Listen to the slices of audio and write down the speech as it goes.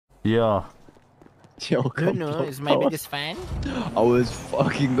Yeah. Yo, Who knows? My biggest fan. I was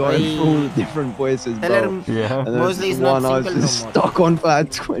fucking going through all the different voices, Tell bro. her Yeah. And then Mosley's this not one I was single just no more. stuck on for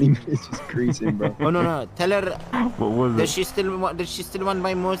like 20 minutes, just creasing, bro. Oh no. Tell her. What was Does it? she still want? Does she still want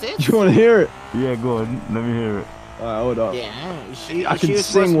by Moses? Do you want to hear it? Yeah, go on. Let me hear it. Alright, hold up. Yeah. I can was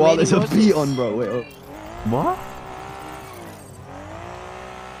sing first while made there's a Moses. beat on, bro. Wait, hold. What?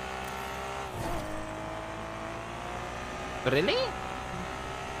 Really?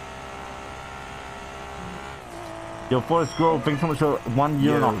 Yo, Forrest Grove, thanks so much for 1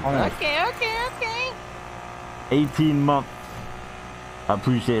 year and a half. Okay. 18 months. I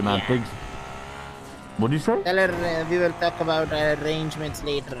appreciate it, man. Yeah. Thanks. What do you say? Tell her we will talk about arrangements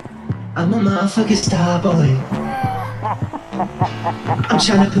later. I'm a motherfucking star boy. I'm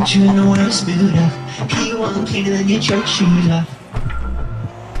trying to put you in the worst mood. P1 cleaner than your church shoes.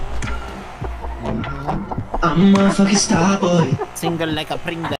 I'm a motherfucking star boy. Single like a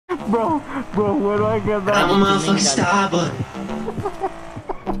Pringle. Bro, where do I get that? I'm a motherfucking star boy.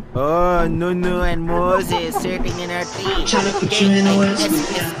 Oh, Nunu and Moses sitting in a tree. Trying to put you in the worst mood.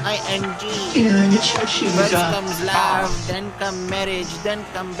 K-I-S-S-I-N-G. Cleaner than your church shoes. First comes love, then come marriage, then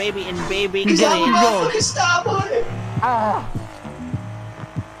come baby and baby. Cause I'm a Girl. motherfucking star boy. I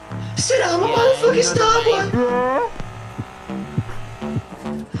said I'm a Yeah, motherfucking you know star the boy.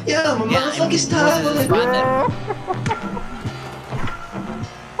 Yeah, I'm a motherfucking star Moses' boy. father.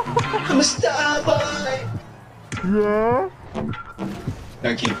 I'm a star boy. Yeah.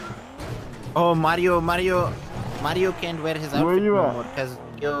 Thank you. Oh, Mario can't wear his outfit Where you no at? more because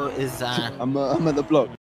Yo is I'm at the block.